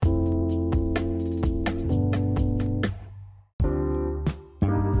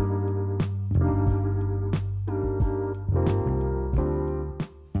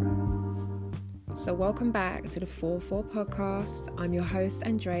So welcome back to the 4-4 podcast. I'm your host,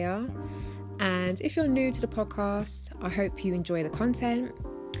 Andrea. And if you're new to the podcast, I hope you enjoy the content.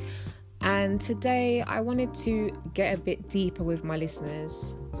 And today I wanted to get a bit deeper with my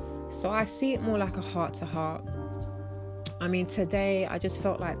listeners. So I see it more like a heart to heart. I mean, today I just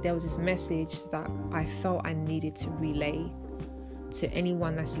felt like there was this message that I felt I needed to relay to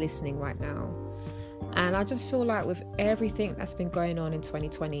anyone that's listening right now. And I just feel like with everything that's been going on in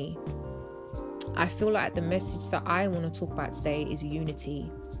 2020, I feel like the message that I want to talk about today is unity.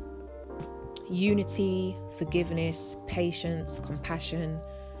 Unity, forgiveness, patience, compassion.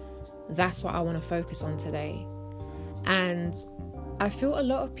 That's what I want to focus on today. And I feel a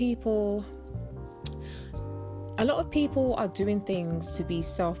lot of people are doing things to be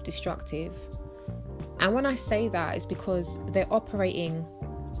self-destructive. And when I say that, it's because they're operating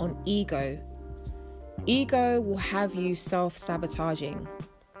on ego. Ego will have you self-sabotaging.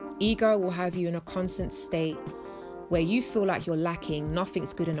 Ego will have you in a constant state where you feel like you're lacking,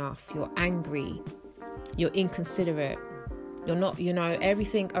 nothing's good enough, you're angry, you're inconsiderate, you're not,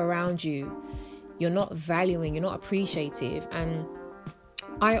 everything around you, you're not valuing, you're not appreciative. And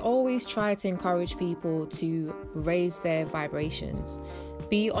I always try to encourage people to raise their vibrations,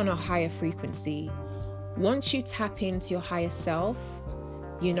 be on a higher frequency. Once you tap into your higher self,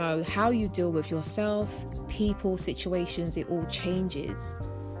 how you deal with yourself, people, situations, it all changes.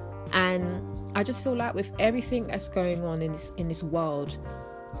 And I just feel like with everything that's going on in this world,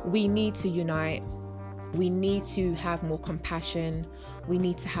 we need to unite. We need to have more compassion. We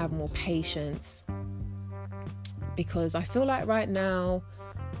need to have more patience. Because I feel like right now,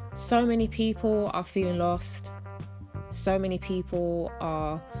 so many people are feeling lost. So many people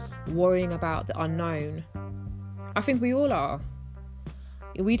are worrying about the unknown. I think we all are.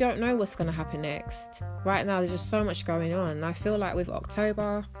 We don't know what's going to happen next. Right now, there's just so much going on. And I feel like with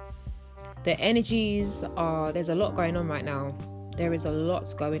October, the energies there's a lot going on right now. There is a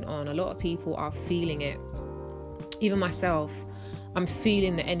lot going on. A lot of people are feeling it. Even myself, I'm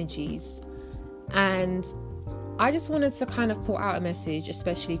feeling the energies. And I just wanted to kind of put out a message,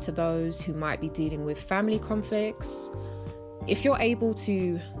 especially to those who might be dealing with family conflicts. If you're able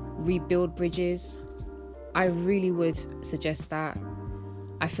to rebuild bridges, I really would suggest that.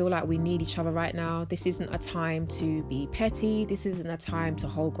 I feel like we need each other right now. This isn't a time to be petty. This isn't a time to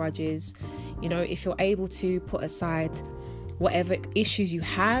hold grudges. If you're able to put aside whatever issues you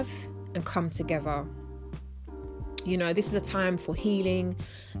have and come together. This is a time for healing.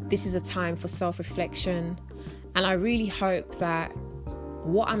 This is a time for self-reflection. And I really hope that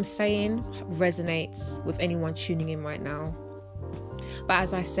what I'm saying resonates with anyone tuning in right now. But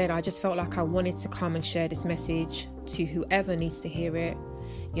as I said, I just felt like I wanted to come and share this message to whoever needs to hear it.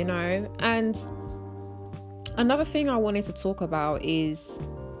 And another thing I wanted to talk about is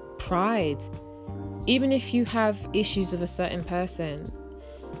pride. Even if you have issues with a certain person,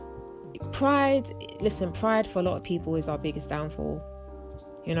 pride for a lot of people is our biggest downfall.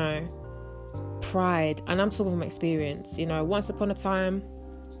 Pride, and I'm talking from experience. Once upon a time,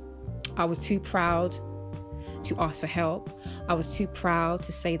 I was too proud to ask for help. I was too proud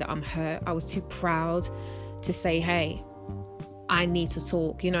to say that I'm hurt. I was too proud to say, hey, I need to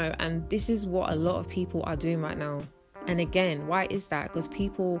talk, and this is what a lot of people are doing right now. And again, why is that? Because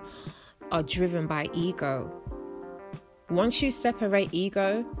people are driven by ego. Once you separate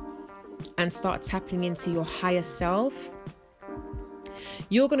ego and start tapping into your higher self,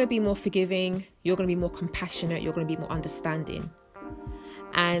 you're going to be more forgiving, you're going to be more compassionate, you're going to be more understanding.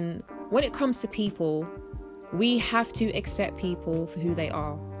 And when it comes to people, we have to accept people for who they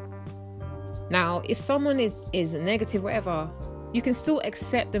are. Now, if someone is negative, whatever, you can still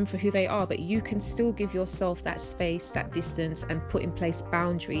accept them for who they are, but you can still give yourself that space, that distance, and put in place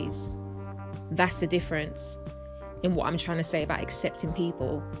boundaries. That's the difference in what I'm trying to say about accepting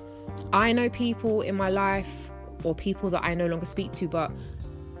people. I know people in my life or people that I no longer speak to, but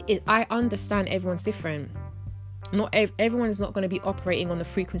I understand everyone's different. Not everyone is not going to be operating on the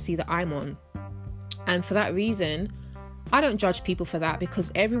frequency that I'm on. And for that reason, I don't judge people for that, because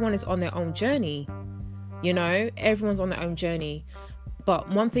everyone is on their own journey. Everyone's on their own journey. But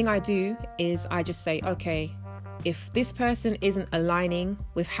one thing I do is I just say, okay, if this person isn't aligning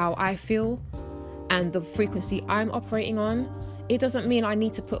with how I feel and the frequency I'm operating on, it doesn't mean I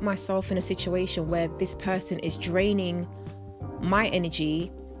need to put myself in a situation where this person is draining my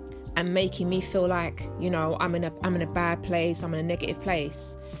energy and making me feel like, I'm in a bad place, I'm in a negative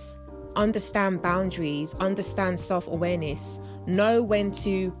place. Understand boundaries, understand self-awareness, know when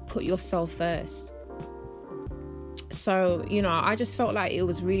to put yourself first. So, I just felt like it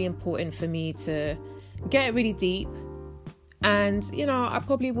was really important for me to get really deep And, I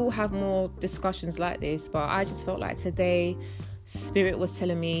probably will have more discussions like this, but I just felt like today, Spirit was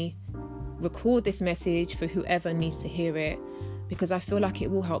telling me, record this message for whoever needs to hear it, because I feel like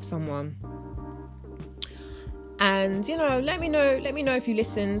it will help someone. And, let me know if you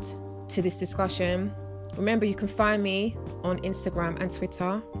listened to this discussion. Remember, you can find me on Instagram and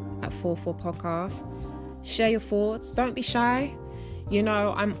Twitter at 44podcast. Share your thoughts. Don't be shy.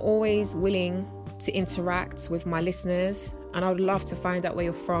 I'm always willing to interact with my listeners, and I would love to find out where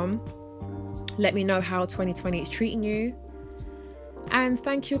you're from. Let me know how 2020 is treating you. And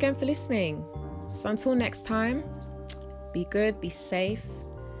thank you again for listening. So until next time, be good, be safe,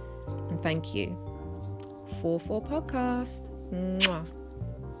 and thank you. 44 Podcast. Mwah.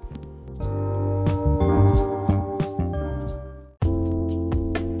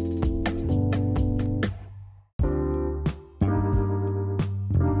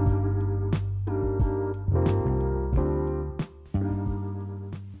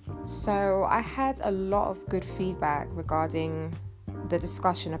 So I had a lot of good feedback regarding the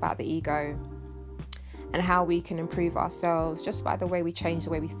discussion about the ego and how we can improve ourselves just by the way we change the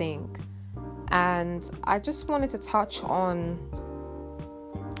way we think. And I just wanted to touch on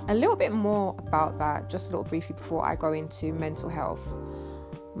a little bit more about that, just a little briefly before I go into mental health.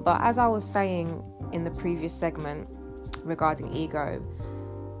 But as I was saying in the previous segment regarding ego,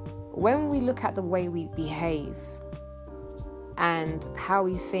 when we look at the way we behave and how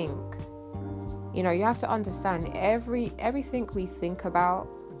we think, you have to understand everything we think about,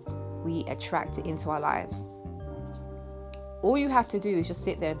 we attract it into our lives. All you have to do is just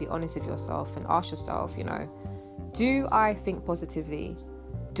sit there and be honest with yourself and ask yourself, do I think positively?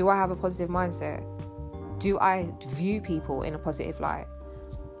 Do I have a positive mindset? Do I view people in a positive light?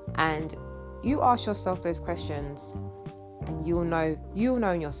 And you ask yourself those questions and you'll know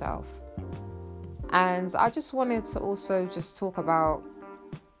in yourself. And I just wanted to also just talk about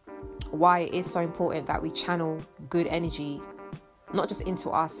why it is so important that we channel good energy, not just into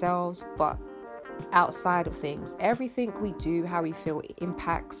ourselves, but outside of things. Everything we do, how we feel, it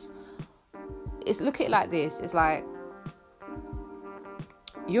impacts. Look at it like this. It's like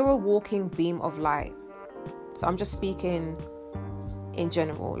you're a walking beam of light. So I'm just speaking in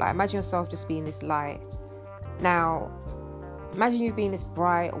general. Like, imagine yourself just being this light. Now, imagine you being this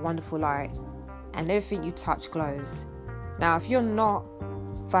bright, wonderful light, and everything you touch glows. Now, if you're not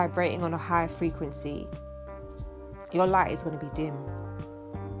vibrating on a high frequency, your light is going to be dim.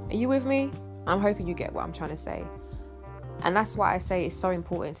 Are you with me? I'm hoping you get what I'm trying to say. And that's why I say it's so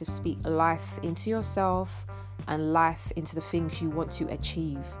important to speak life into yourself and life into the things you want to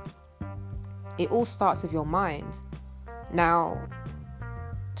achieve. It all starts with your mind. Now,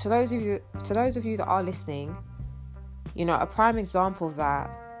 to those of you that are listening, a prime example of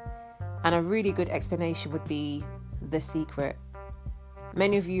that and a really good explanation would be The Secret.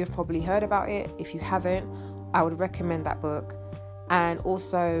 Many of you have probably heard about it. If you haven't, I would recommend that book. And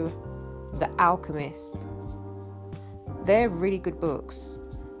also The Alchemist. They're really good books.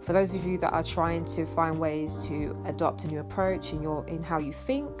 For those of you that are trying to find ways to adopt a new approach in how you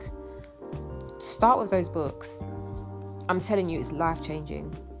think, start with those books. I'm telling you, it's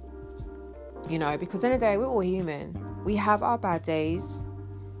life-changing. Because at the end of the day, we're all human. We have our bad days.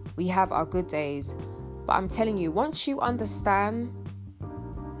 We have our good days. But I'm telling you, once you understand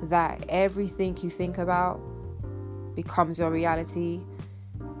that everything you think about becomes your reality,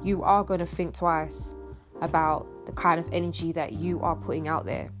 you are going to think twice about the kind of energy that you are putting out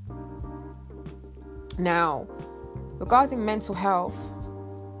there. Now, regarding mental health,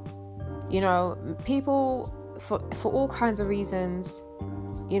 people, for all kinds of reasons,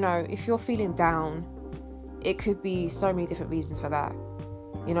 if you're feeling down, it could be so many different reasons for that.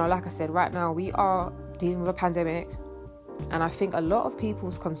 Like I said, right now we are dealing with a pandemic, and I think a lot of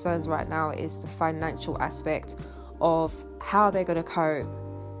people's concerns right now is the financial aspect of how they're going to cope.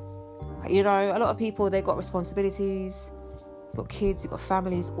 A lot of people, they've got responsibilities, you've got kids, you've got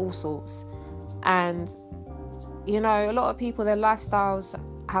families, all sorts. And, a lot of people, their lifestyles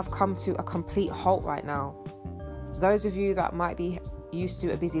have come to a complete halt right now. Those of you that might be used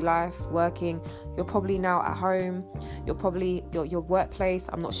to a busy life, working, you're probably now at home. You're probably, your workplace,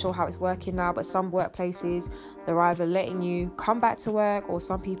 I'm not sure how it's working now, but some workplaces, they're either letting you come back to work or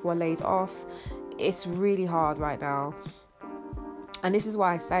some people are laid off. It's really hard right now. And this is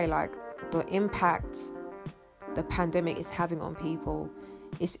why I say, the impact the pandemic is having on people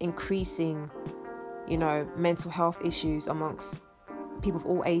is increasing, mental health issues amongst people of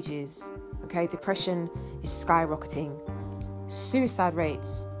all ages. Okay, depression is skyrocketing. Suicide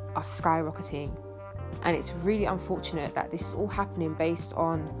rates are skyrocketing. And it's really unfortunate that this is all happening based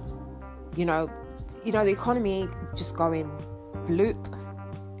on, the economy just going bloop.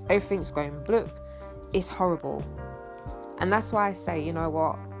 Everything's going bloop. It's horrible. And that's why I say, you know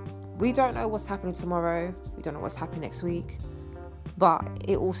what? We don't know what's happening tomorrow. We don't know what's happening next week. But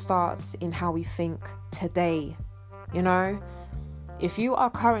it all starts in how we think today. You know? If you are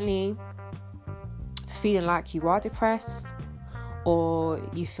currently feeling like you are depressed or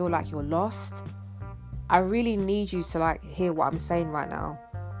you feel like you're lost, I really need you to hear what I'm saying right now.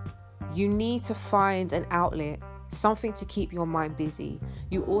 You need to find an outlet, something to keep your mind busy.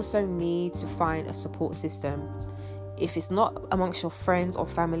 You also need to find a support system. If it's not amongst your friends or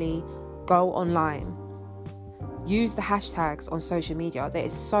family, go online. Use the hashtags on social media. There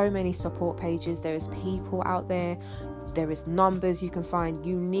is so many support pages. There is people out there. There is numbers you can find.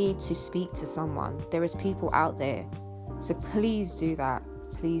 You need to speak to someone. There is people out there. So please do that.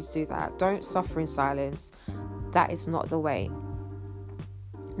 Please do that. Don't suffer in silence. That is not the way.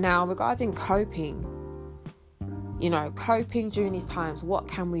 Now, regarding coping during these times, what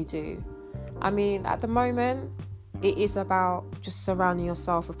can we do? I mean, at the moment, it is about just surrounding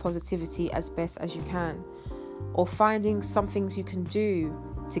yourself with positivity as best as you can, or finding some things you can do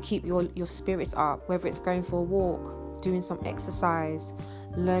to keep your spirits up, whether it's going for a walk, doing some exercise,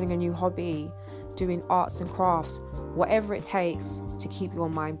 learning a new hobby, doing arts and crafts, whatever it takes to keep your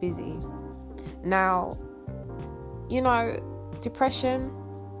mind busy. Now, depression,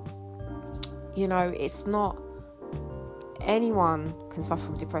 it's not anyone can suffer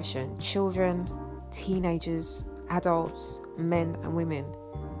from depression. Children, teenagers, adults, men and women.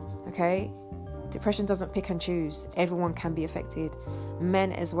 Okay? Depression doesn't pick and choose. Everyone can be affected.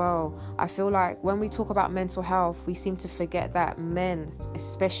 Men as well. I feel like when we talk about mental health, we seem to forget that men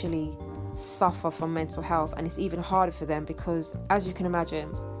especially suffer from mental health, and it's even harder for them because, as you can imagine,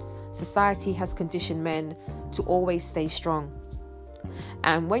 society has conditioned men to always stay strong.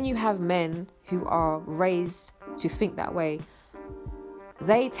 And when you have men who are raised to think that way,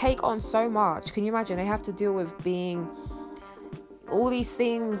 they take on so much. Can you imagine? They have to deal with being all these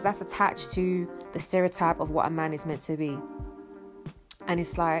things that's attached to the stereotype of what a man is meant to be. And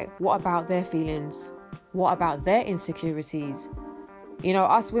it's like, what about their feelings? What about their insecurities?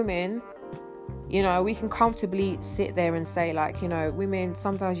 Us women, we can comfortably sit there and say women,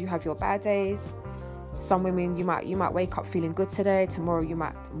 sometimes you have your bad days. Some women, you might wake up feeling good today. Tomorrow you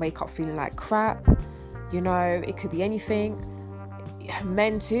might wake up feeling like crap. It could be anything.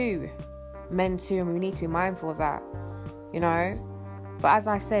 Men too, and we need to be mindful of that, But as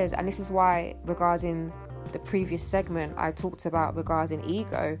I said, and this is why regarding the previous segment I talked about regarding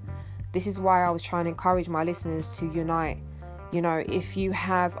ego, this is why I was trying to encourage my listeners to unite. If you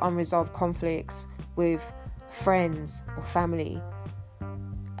have unresolved conflicts with friends or family,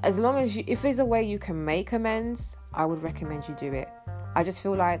 as long as if there's a way you can make amends, I would recommend you do it. I just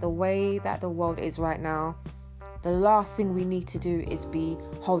feel like the way that the world is right now, the last thing we need to do is be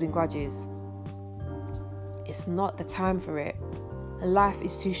holding grudges. It's not the time for it. Life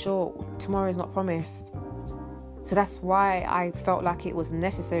is too short. Tomorrow is not promised. So that's why I felt like it was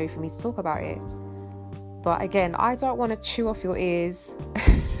necessary for me to talk about it. But again, I don't want to chew off your ears.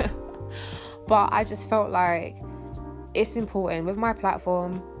 But I just felt like it's important with my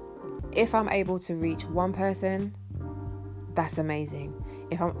platform. If I'm able to reach one person, that's amazing.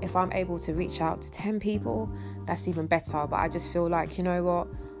 If I'm able to reach out to 10 people, that's even better. But I just feel like,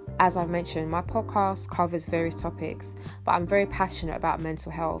 as I've mentioned, my podcast covers various topics, but I'm very passionate about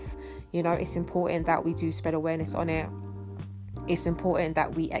mental health. It's important that we do spread awareness on it. It's important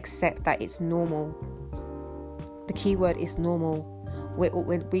that we accept that it's normal. The key word is normal. We're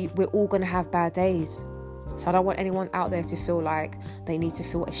all going to have bad days. So I don't want anyone out there to feel like they need to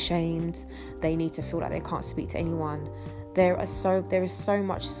feel ashamed. They need to feel like they can't speak to anyone. There is so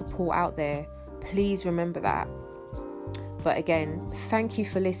much support out there. Please remember that. But again, thank you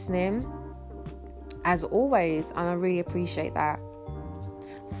for listening, as always, and I really appreciate that.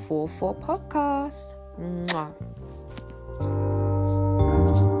 4 Podcast. Mwah.